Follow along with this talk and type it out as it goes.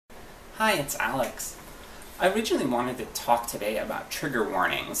Hi, it's Alex. I originally wanted to talk today about trigger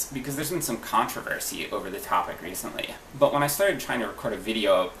warnings because there's been some controversy over the topic recently. But when I started trying to record a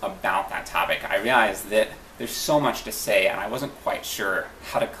video about that topic, I realized that there's so much to say and I wasn't quite sure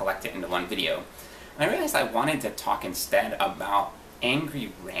how to collect it into one video. And I realized I wanted to talk instead about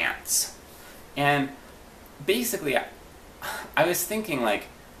angry rants. And basically, I was thinking,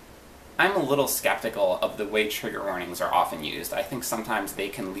 I'm a little skeptical of the way trigger warnings are often used. I think sometimes they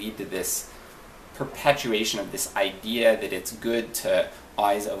can lead to this perpetuation of this idea that it's good to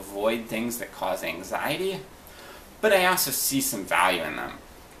always avoid things that cause anxiety, but I also see some value in them.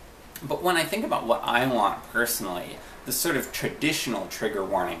 But when I think about what I want personally, the sort of traditional trigger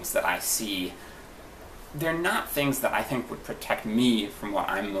warnings that I see, they're not things that I think would protect me from what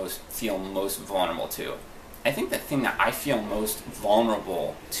I feel most vulnerable to. I think the thing that I feel most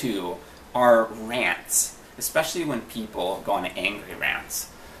vulnerable to are rants, especially when people go on angry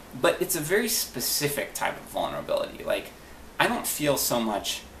rants. But it's a very specific type of vulnerability. I don't feel so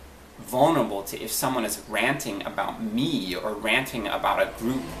much vulnerable to if someone is ranting about me or ranting about a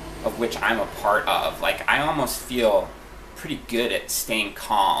group of which I'm a part of. I almost feel pretty good at staying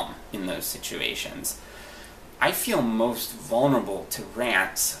calm in those situations. I feel most vulnerable to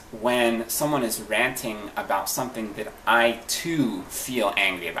rants when someone is ranting about something that I too feel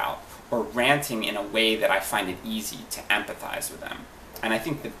angry about, or ranting in a way that I find it easy to empathize with them. And I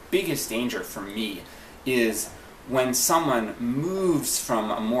think the biggest danger for me is when someone moves from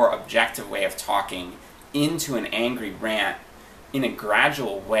a more objective way of talking into an angry rant in a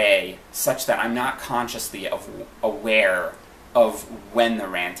gradual way such that I'm not consciously aware of when the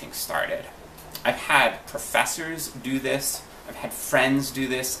ranting started. I've had professors do this, I've had friends do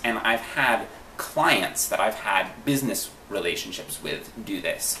this, and I've had clients that I've had business relationships with do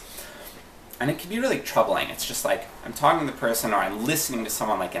this. And it can be really troubling. It's just I'm talking to the person, or I'm listening to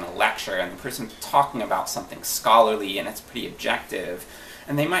someone in a lecture, and the person's talking about something scholarly and it's pretty objective,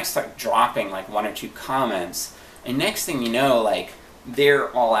 and they might start dropping one or two comments, and next thing you know,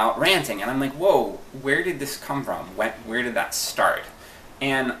 they're all out ranting, and I'm like, whoa, where did this come from? Where did that start?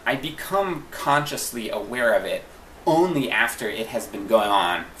 And I become consciously aware of it only after it has been going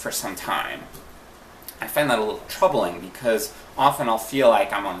on for some time. I find that a little troubling because often I'll feel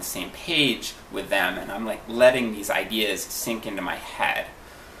like I'm on the same page with them and I'm letting these ideas sink into my head.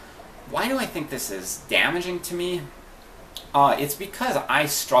 Why do I think this is damaging to me? It's because I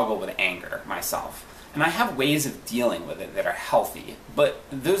struggle with anger myself. And I have ways of dealing with it that are healthy, but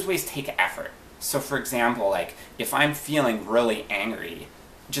those ways take effort. So for example, if I'm feeling really angry,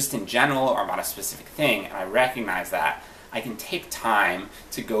 just in general or about a specific thing, and I recognize that, I can take time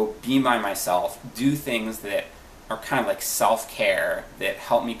to go be by myself, do things that are kind of self-care, that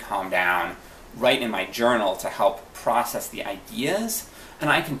help me calm down, write in my journal to help process the ideas, and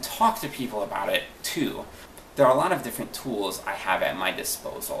I can talk to people about it too. There are a lot of different tools I have at my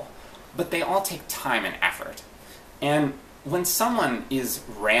disposal, but they all take time and effort. And when someone is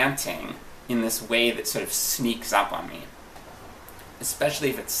ranting in this way that sort of sneaks up on me, especially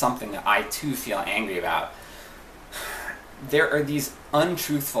if it's something that I too feel angry about, there are these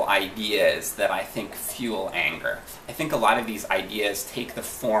untruthful ideas that I think fuel anger. I think a lot of these ideas take the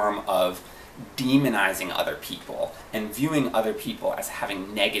form of demonizing other people and viewing other people as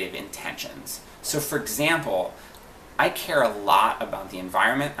having negative intentions. So for example, I care a lot about the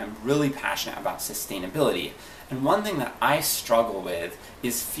environment. I'm really passionate about sustainability. And one thing that I struggle with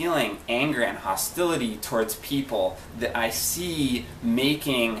is feeling anger and hostility towards people that I see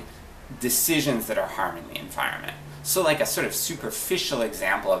making decisions that are harming the environment. So a sort of superficial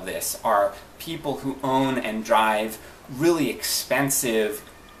example of this are people who own and drive really expensive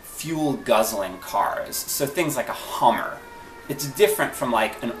fuel-guzzling cars. So things like a Hummer. It's different from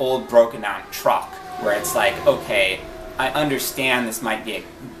an old broken-down truck where it's okay, I understand this might be a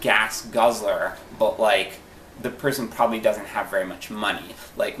gas guzzler, but the person probably doesn't have very much money.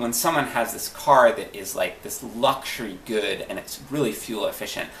 When someone has this car that is this luxury good and it's really fuel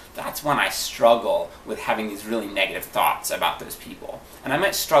efficient, that's when I struggle with having these really negative thoughts about those people. And I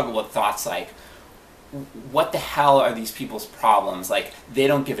might struggle with thoughts what the hell are these people's problems? They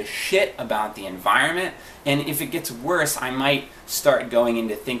don't give a shit about the environment, and if it gets worse, I might start going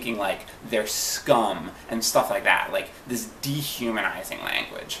into thinking they're scum and stuff like that, this dehumanizing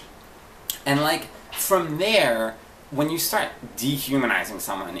language. And from there, when you start dehumanizing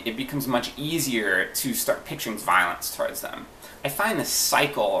someone, it becomes much easier to start picturing violence towards them. I find this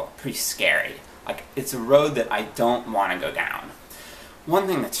cycle pretty scary. It's a road that I don't want to go down. One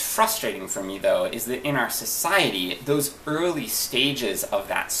thing that's frustrating for me, though, is that in our society, those early stages of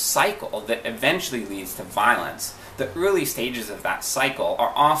that cycle that eventually leads to violence, the early stages of that cycle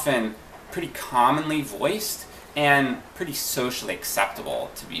are often pretty commonly voiced and pretty socially acceptable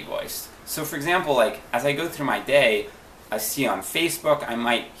to be voiced. So for example, like as I go through my day, I see on Facebook, I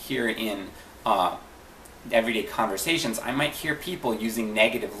might hear in everyday conversations, I might hear people using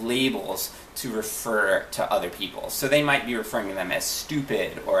negative labels to refer to other people. So they might be referring to them as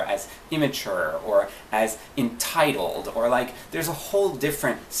stupid, or as immature, or as entitled, or like there's a whole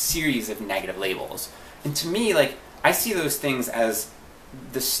different series of negative labels. And to me, like, I see those things as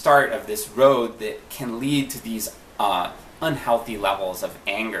the start of this road that can lead to these unhealthy levels of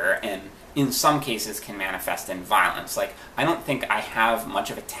anger, and in some cases can manifest in violence. Like, I don't think I have much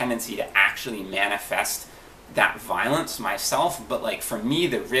of a tendency to actually manifest that violence myself, but like for me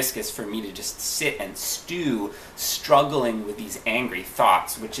the risk is for me to just sit and stew struggling with these angry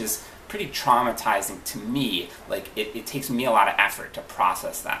thoughts, which is pretty traumatizing to me. Like it takes me a lot of effort to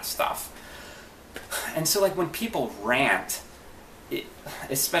process that stuff. And so like when people rant,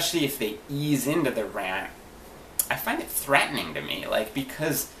 especially if they ease into the rant, I find it threatening to me, like,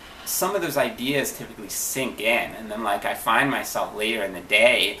 because some of those ideas typically sink in, and then like I find myself later in the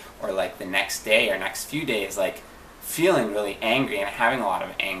day, or like the next day or next few days, like feeling really angry and having a lot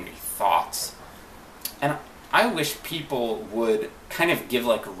of angry thoughts. And I wish people would kind of give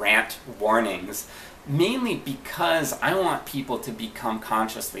like rant warnings, mainly because I want people to become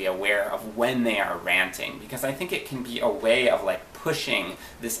consciously aware of when they are ranting, because I think it can be a way of like pushing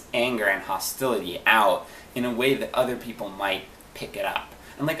this anger and hostility out in a way that other people might pick it up.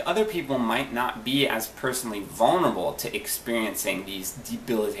 And like other people might not be as personally vulnerable to experiencing these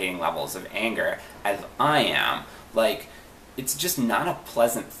debilitating levels of anger as I am. Like, it's just not a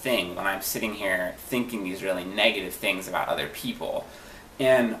pleasant thing when I'm sitting here thinking these really negative things about other people.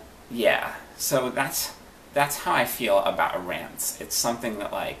 And yeah, so that's how I feel about rants. It's something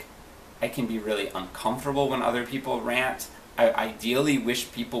that like, I can be really uncomfortable when other people rant. I ideally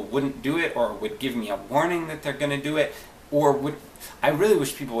wish people wouldn't do it, or would give me a warning that they're gonna do it, or I really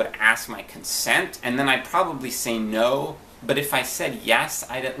wish people would ask my consent, and then I'd probably say no, but if I said yes,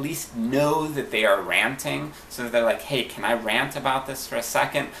 I'd at least know that they are ranting, so that they're like, hey, can I rant about this for a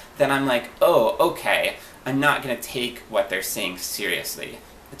second? Then I'm like, oh, okay, I'm not going to take what they're saying seriously.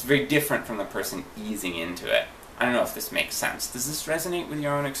 It's very different from the person easing into it. I don't know if this makes sense. Does this resonate with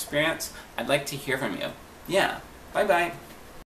your own experience? I'd like to hear from you. Yeah, bye-bye.